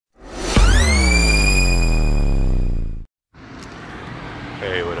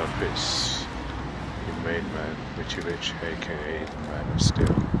George, aka the Man of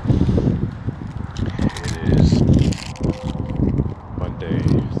Steel. It is Monday,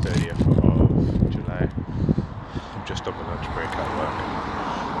 30th of July. I'm just on my lunch break at work.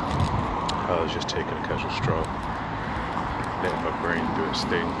 I was just taking a casual stroll, letting my brain do its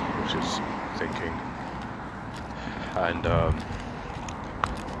thing, which is thinking. And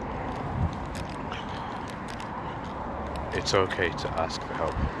it's okay to ask for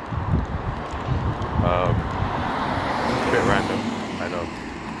help. A bit random, I know,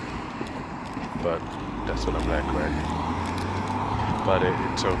 but that's what I'm like, right? But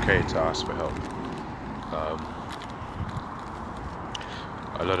it's okay to ask for help.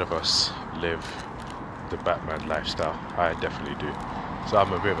 A lot of us live the Batman lifestyle. I definitely do. So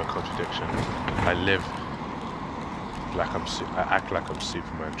I'm a bit of a contradiction. I live like I act like I'm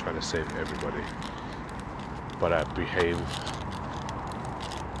Superman trying to save everybody, but I behave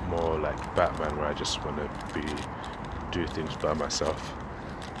more like Batman, where I just want to do things by myself.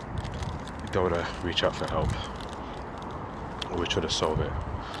 Don't want to reach out for help. Always trying to solve it.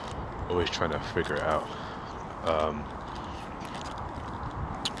 Always trying to figure it out.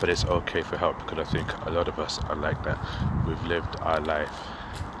 But it's okay for help, because I think a lot of us are like that. We've lived our life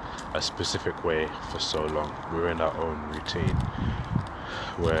a specific way for so long. We're in our own routine.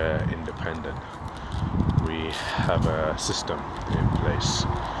 We're independent. We have a system in place,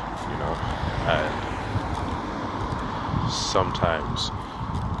 you know, and sometimes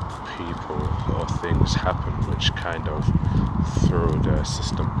people or things happen which kind of throw the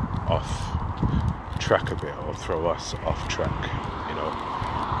system off track a bit, or throw us off track, you know,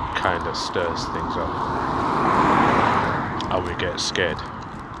 kind of stirs things up, and we get scared.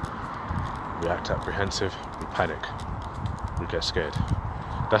 We act apprehensive, we panic, we get scared.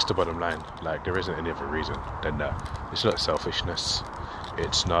 That's the bottom line. Like, there isn't any other reason than that. It's not selfishness,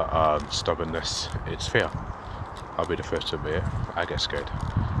 it's not stubbornness, it's fear. I'll be the first to admit it. I get scared.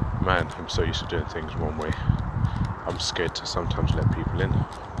 Man, I'm so used to doing things one way. I'm scared to sometimes let people in.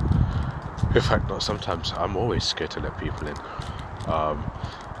 In fact, not sometimes, I'm always scared to let people in.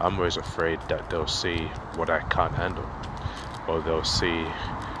 I'm always afraid that they'll see what I can't handle, or they'll see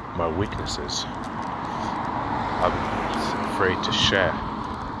my weaknesses. I'm afraid to share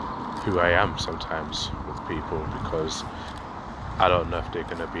who I am sometimes with people, because I don't know if they're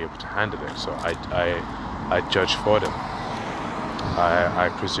going to be able to handle it. So I judge for them. I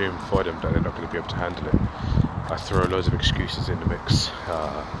presume for them that they're not going to be able to handle it. I throw loads of excuses in the mix.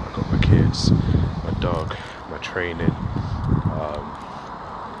 I got my kids, my dog, my training.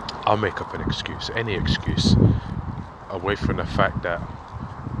 I'll make up an excuse, any excuse, away from the fact that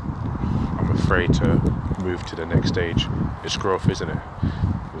I'm afraid to move to the next stage. It's growth, isn't it?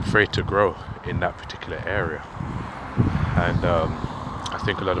 I'm afraid to grow in that particular area. And I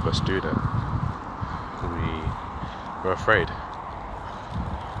think a lot of us do that. We're afraid.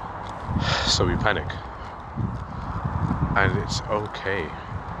 So we panic. And it's okay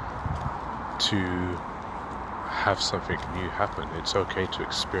to have something new happen. It's okay to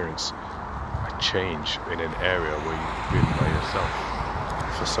experience a change in an area where you've been by yourself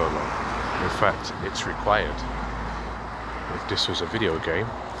for so long. In fact, it's required. If this was a video game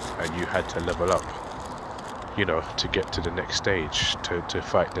and you had to level up, you know, to get to the next stage, to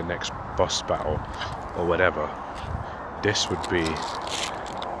fight the next boss battle or whatever, this would be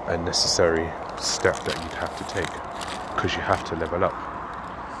a necessary step that you'd have to take, because you have to level up.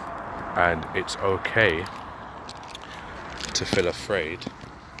 And it's okay to feel afraid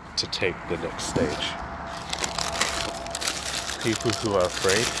to take the next stage. People who are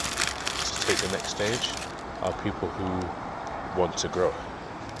afraid to take the next stage are people who want to grow.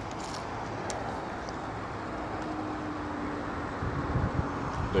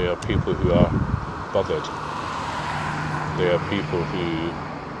 They are people who are bothered. They are people who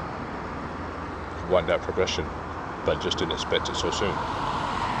want that progression, but just didn't expect it so soon.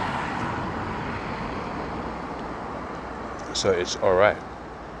 So it's alright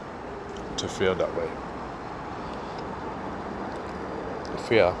to feel that way.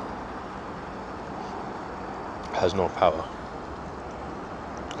 Fear has no power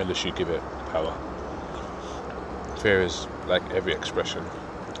unless you give it power. Fear is like every expression,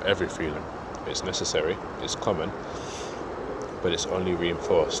 every feeling. It's necessary, it's common, but it's only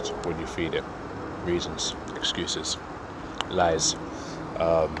reinforced when you feed it reasons, excuses, lies,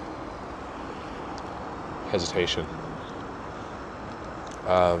 hesitation.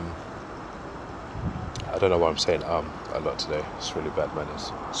 I don't know why I'm saying a lot today. It's really bad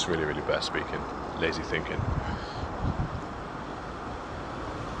manners. It's really, really bad speaking. Lazy thinking.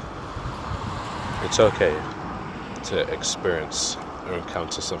 It's okay to experience or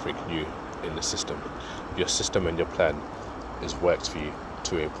encounter something new in the system. your system and your plan is worked for you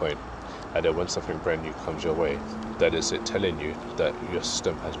to a point. And then when something brand new comes your way, that is it telling you that your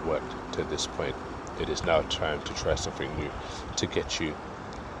system has worked to this point. It is now time to try something new to get you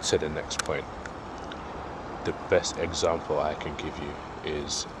to the next point. The best example I can give you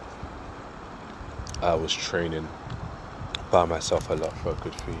is I was training by myself a lot for a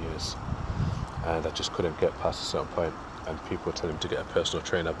good few years, and I just couldn't get past a certain point, and people were telling me to get a personal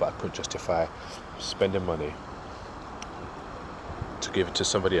trainer, but I couldn't justify spending money to give it to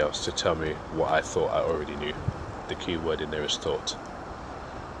somebody else to tell me what I thought I already knew. The key word in there is thought.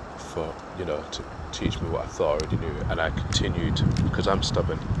 To teach me what I thought I already knew. And I continued, because I'm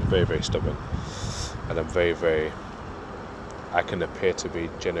stubborn, very, very stubborn, and I'm very, very, I can appear to be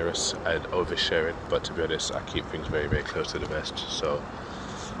generous and oversharing, but to be honest, I keep things very, very close to the vest, so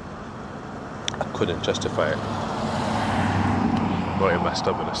I couldn't justify it, not in my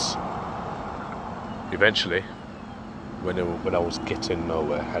stubbornness. Eventually, when I was getting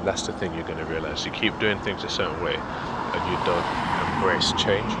nowhere, and that's the thing you're going to realize, you keep doing things a certain way and you don't embrace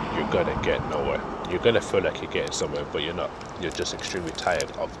change, you're going to get nowhere. You're going to feel like you're getting somewhere, but you're not. You're just extremely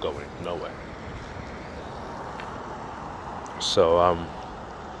tired of going nowhere. So I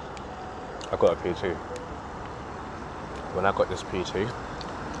got a PT. When I got this PT,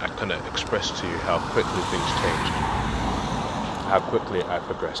 I kind of expressed to you how quickly things changed, how quickly I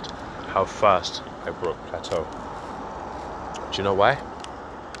progressed, how fast I broke plateau. Do you know why?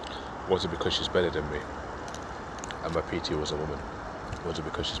 Was it because she's better than me? And my PT was a woman. Was it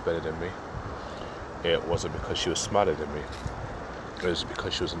because she's better than me? It wasn't because she was smarter than me. It was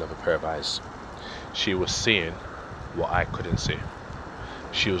because she was another pair of eyes. She was seeing what I couldn't see.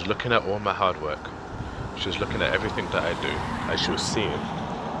 She was looking at all my hard work. She was looking at everything that I do, and she was seeing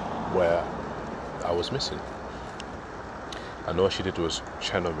where I was missing. And all she did was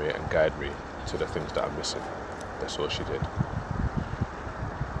channel me and guide me to the things that I'm missing. That's all she did.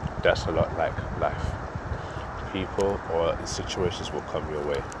 That's a lot like life. People or situations will come your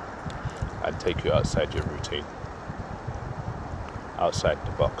way and take you outside your routine, outside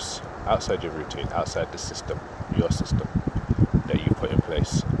the box, outside your routine, outside the system, your system that you put in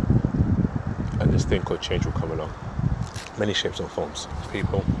place. And this thing called change will come along. Many shapes and forms.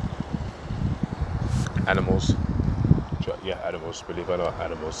 People, animals, animals, believe it or not,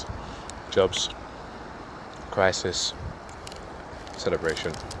 animals, jobs, crisis,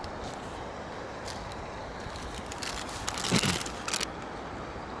 celebration.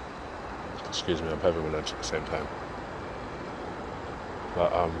 Excuse me, I'm having my lunch at the same time.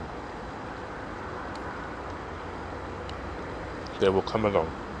 But they will come along,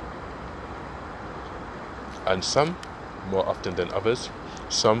 and some more often than others.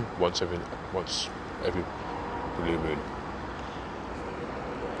 Some once every blue moon.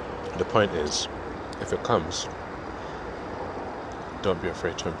 The point is, if it comes, don't be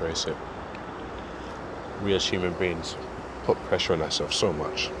afraid to embrace it. We as human beings put pressure on ourselves so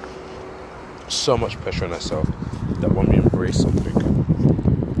much pressure on ourselves, that when we embrace something,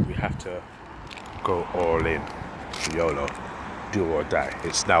 we have to go all in. YOLO, do or die.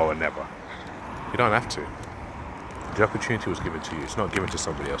 It's now or never. You don't have to. The opportunity was given to you. It's not given to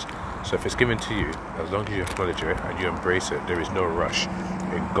somebody else. So if it's given to you, as long as you acknowledge it and you embrace it, there is no rush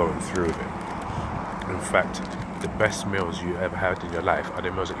in going through with it. In fact, the best meals you ever had in your life are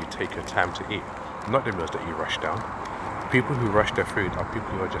the meals that you take your time to eat, not the meals that you rush down. People who rush their food are people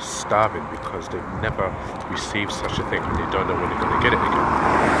who are just starving because they've never received such a thing and they don't know when they're going to get it again.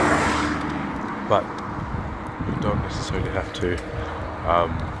 But you don't necessarily have to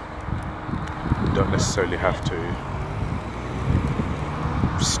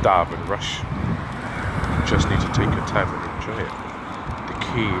starve and rush. You just need to take your time and enjoy it. The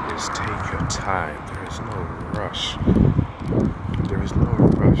key is take your time. There is no rush. There is no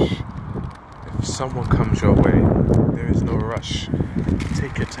rush. If someone comes your way, there is no rush.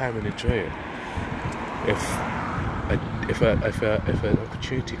 Take your time and enjoy it. If an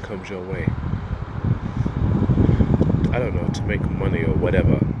opportunity comes your way, I don't know, to make money or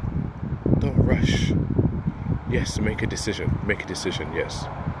whatever, don't rush. Yes, make a decision, yes.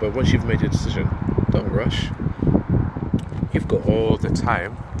 But once you've made a decision, don't rush. You've got all the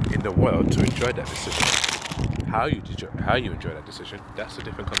time in the world to enjoy that decision. How you enjoy that decision, that's a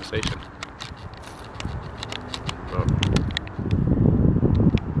different conversation. Well,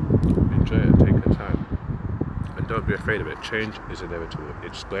 enjoy it, take your time. And don't be afraid of it. Change is inevitable.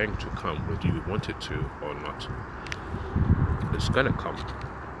 It's going to come whether you want it to or not. It's going to come.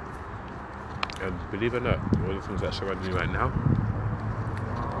 And believe it or not, all the things that surround you right now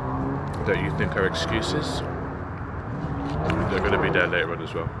that you think are excuses, they're going to be there later on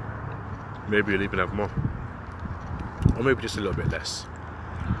as well. Maybe you'll even have more, or maybe just a little bit less,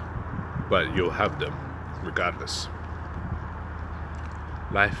 but you'll have them regardless.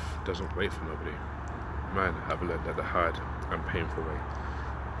 Life doesn't wait for nobody. Man, I've learned that the hard and painful way.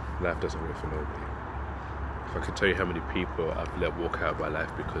 Life doesn't wait for nobody. If I could tell you how many people I've let walk out of my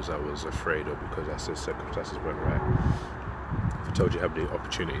life because I was afraid or because I said circumstances weren't right. If I told you how many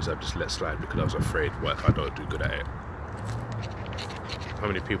opportunities I've just let slide because I was afraid, what if I don't do good at it? How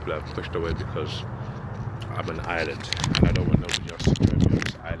many people I've pushed away because I'm an island and I don't want nobody else to join me on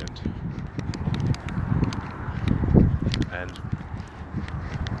this island. And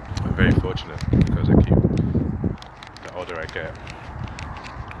I'm very fortunate because the older I get,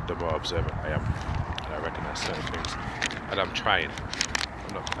 the more observant I am, and I recognize certain things, and I'm trying.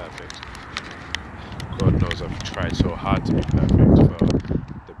 I'm not perfect. God knows I've tried so hard to be perfect for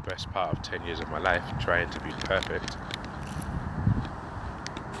the best part of 10 years of my life, trying to be perfect,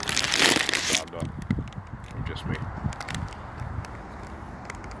 but I'm not. I'm just me.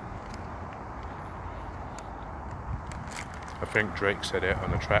 I think Drake said it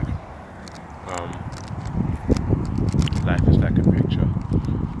on the track. Life is like a picture,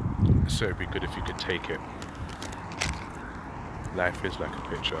 so it'd be good if you could take it. Life is like a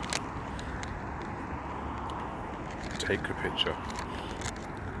picture. Take a picture.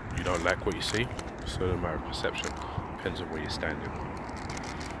 You don't like what you see, so no matter perception, depends on where you're standing.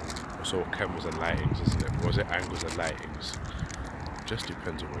 It's all cameras and lightings, isn't it? Was it angles and lightings? Just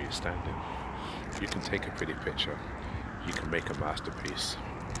depends on where you're standing. You can take a pretty picture. You can make a masterpiece.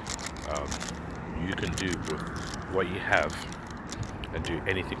 You can do with what you have and do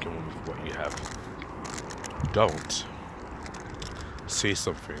anything you want with what you have. Don't see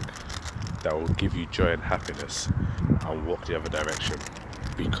something that will give you joy and happiness and walk the other direction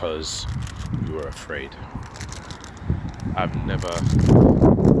because you were afraid. You will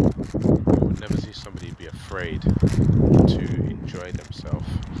never see somebody be afraid to enjoy themselves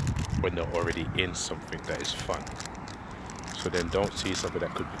when they're already in something that is fun. So then don't see something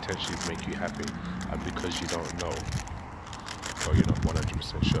that could potentially make you happy, and because you don't know, or you're not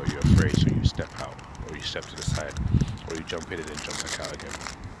 100% sure, you're afraid, so you step out, or you step to the side, or you jump in and then jump back out again.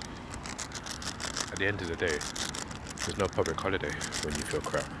 At the end of the day, there's no public holiday when you feel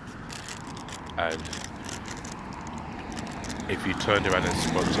crap. And if you turned around and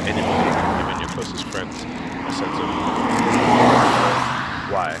spoke to anybody, even your closest friends, and said to them,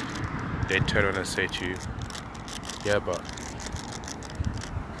 why? They'd turn around and say to you, yeah, but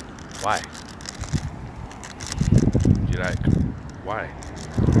why? You're like, why?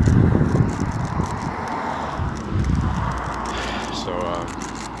 So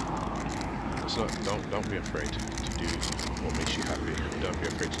don't be afraid to do what makes you happy. Don't be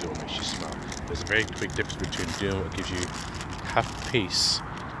afraid to do what makes you smile. There's a very big difference between doing what gives you peace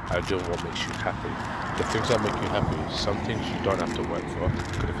and doing what makes you happy. The things that make you happy, some things you don't have to work for,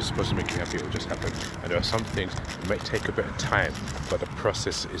 because if it's supposed to make you happy, it will just happen. And there are some things that may take a bit of time, but the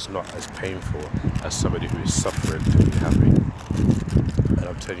process is not as painful as somebody who is suffering to be happy. And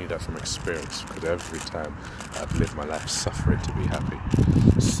I'm telling you that from experience, because every time I've lived my life suffering to be happy,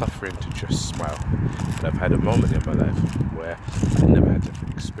 suffering to just smile. And I've had a moment in my life where I never had to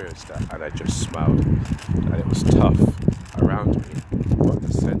experience that, and I just smiled. And it was tough around me, but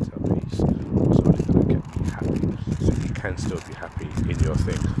the centerpiece was the only thing that kept me happy. So you can still be happy in your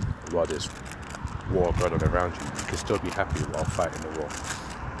thing while there's war going on around you. You can still be happy while fighting the war.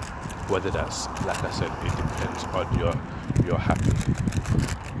 Whether that's, like I said, it depends on your happy.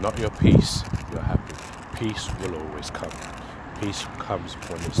 Not your peace, you're happy. Peace will always come. Peace comes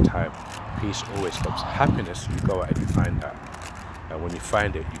when it's time. Peace always comes. Happiness, you go out and you find that. And when you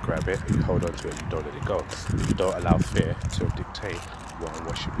find it, you grab it, and you hold on to it, and you don't let it go. You don't allow fear to dictate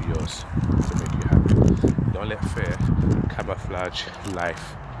what should be yours to make you happy. Don't let fear camouflage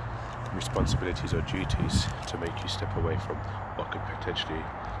life, responsibilities or duties to make you step away from what could potentially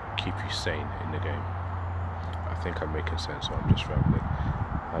keep you sane in the game. I think I'm making sense, or I'm just rambling.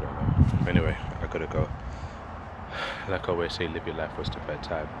 I don't know. Anyway, I gotta go. Like I always say, live your life one step at a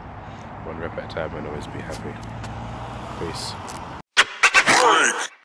time. One rep at a time, and always be happy. Peace.